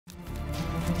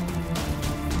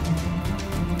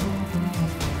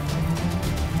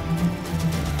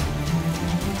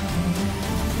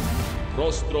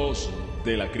Rostros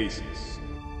de la crisis.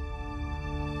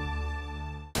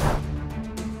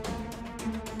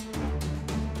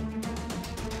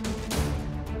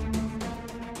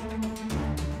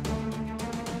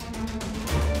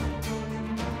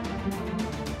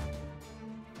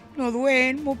 No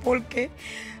duermo porque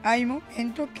hay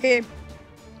momentos que,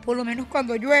 por lo menos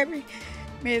cuando llueve,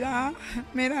 me da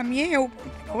miedo,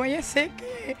 porque no vaya a ser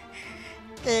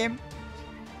que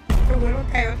vuelva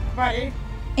a caer otra pared.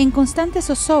 En constante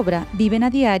zozobra viven a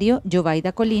diario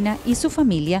Yobaida Colina y su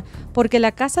familia porque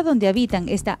la casa donde habitan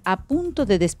está a punto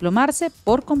de desplomarse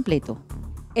por completo.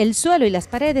 El suelo y las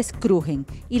paredes crujen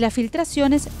y las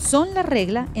filtraciones son la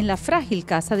regla en la frágil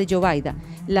casa de Yobaida.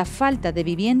 La falta de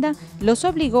vivienda los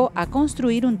obligó a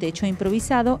construir un techo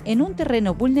improvisado en un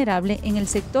terreno vulnerable en el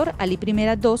sector Alí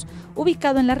Primera II,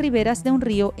 ubicado en las riberas de un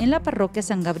río en la parroquia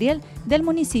San Gabriel del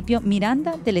municipio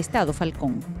Miranda del estado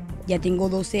Falcón. Ya tengo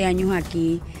 12 años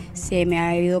aquí, se me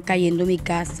ha ido cayendo mi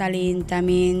casa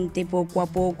lentamente, poco a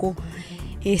poco.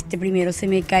 Primero se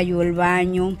me cayó el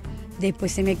baño,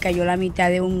 después se me cayó la mitad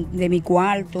de mi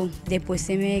cuarto, después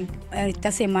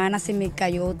esta semana se me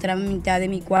cayó otra mitad de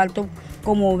mi cuarto.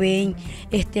 Como ven,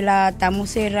 la estamos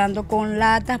cerrando con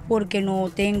latas porque no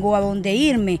tengo a dónde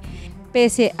irme.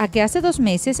 Pese a que hace 2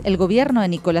 meses el gobierno de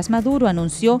Nicolás Maduro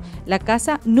anunció la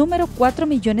casa número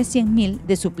 4.100.000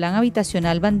 de su plan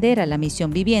habitacional bandera, la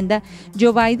misión vivienda,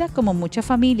 Yobaida, como muchas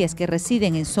familias que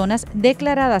residen en zonas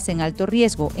declaradas en alto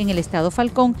riesgo en el estado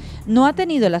Falcón, no ha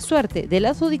tenido la suerte de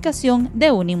la adjudicación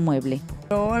de un inmueble.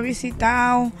 Yo he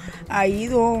visitado, he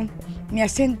ido, me he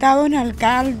sentado en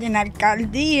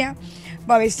alcaldía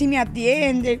para ver si me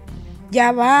atiende.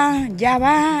 Ya va.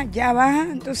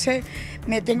 Entonces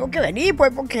me tengo que venir,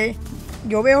 pues, porque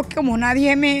yo veo que como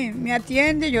nadie me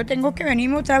atiende, yo tengo que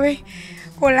venirme otra vez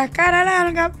con la cara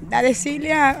larga a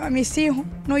decirle a mis hijos,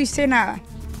 no hice nada.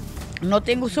 No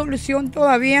tengo solución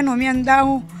todavía, no me han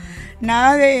dado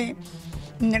nada de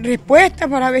respuesta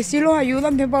para ver si los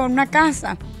ayudan de pagar una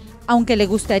casa. Aunque le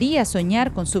gustaría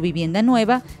soñar con su vivienda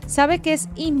nueva, sabe que es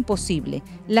imposible.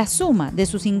 La suma de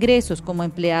sus ingresos como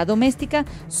empleada doméstica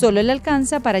solo le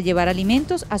alcanza para llevar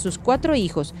alimentos a sus 4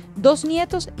 hijos, 2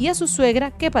 nietos y a su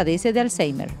suegra que padece de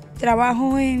Alzheimer.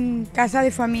 Trabajo en casa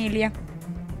de familia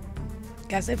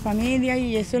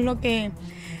y eso es lo que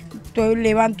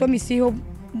levanto a mis hijos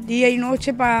día y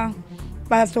noche para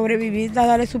sobrevivir, a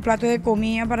darle su plato de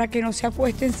comida para que no se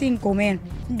acuesten sin comer.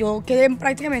 Yo quedé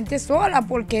prácticamente sola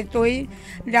porque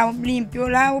limpio,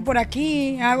 lavo por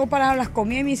aquí, hago para las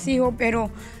comidas de mis hijos, pero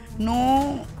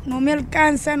no me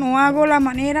alcanza, no hago la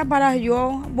manera para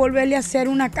yo volverle a hacer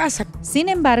una casa. Sin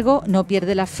embargo, no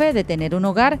pierde la fe de tener un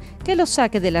hogar que los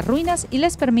saque de las ruinas y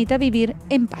les permita vivir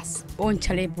en paz.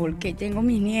 Cónchale, porque tengo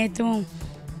mis nietos.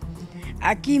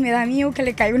 Aquí me da miedo que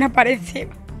le caiga una pared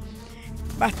encima.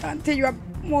 Bastante yo he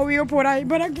movido por ahí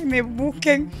para que me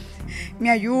busquen, me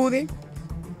ayuden.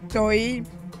 Soy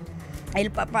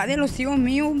el papá de los hijos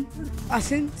míos,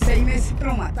 hace 6 meses que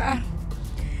lo mataron.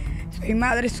 Soy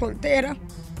madre soltera.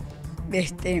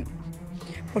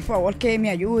 Por favor, que me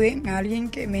ayuden, alguien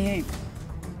que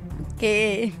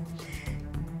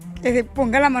se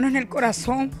ponga la mano en el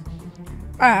corazón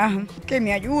para que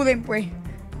me ayuden, pues,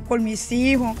 con mis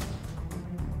hijos,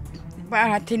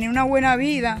 para tener una buena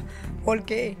vida.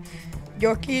 Porque yo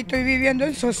aquí estoy viviendo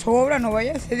en zozobra, no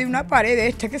vaya a ser de una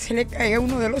pared que se le caiga a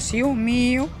uno de los hijos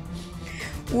míos,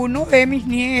 uno de mis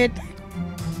nietas.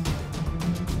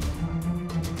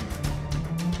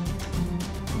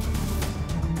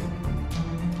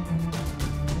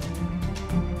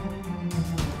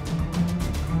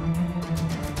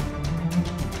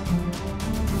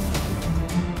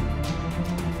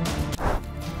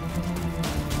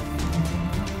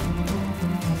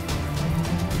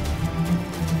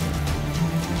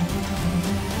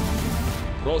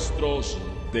 Rostros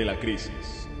de la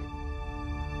crisis.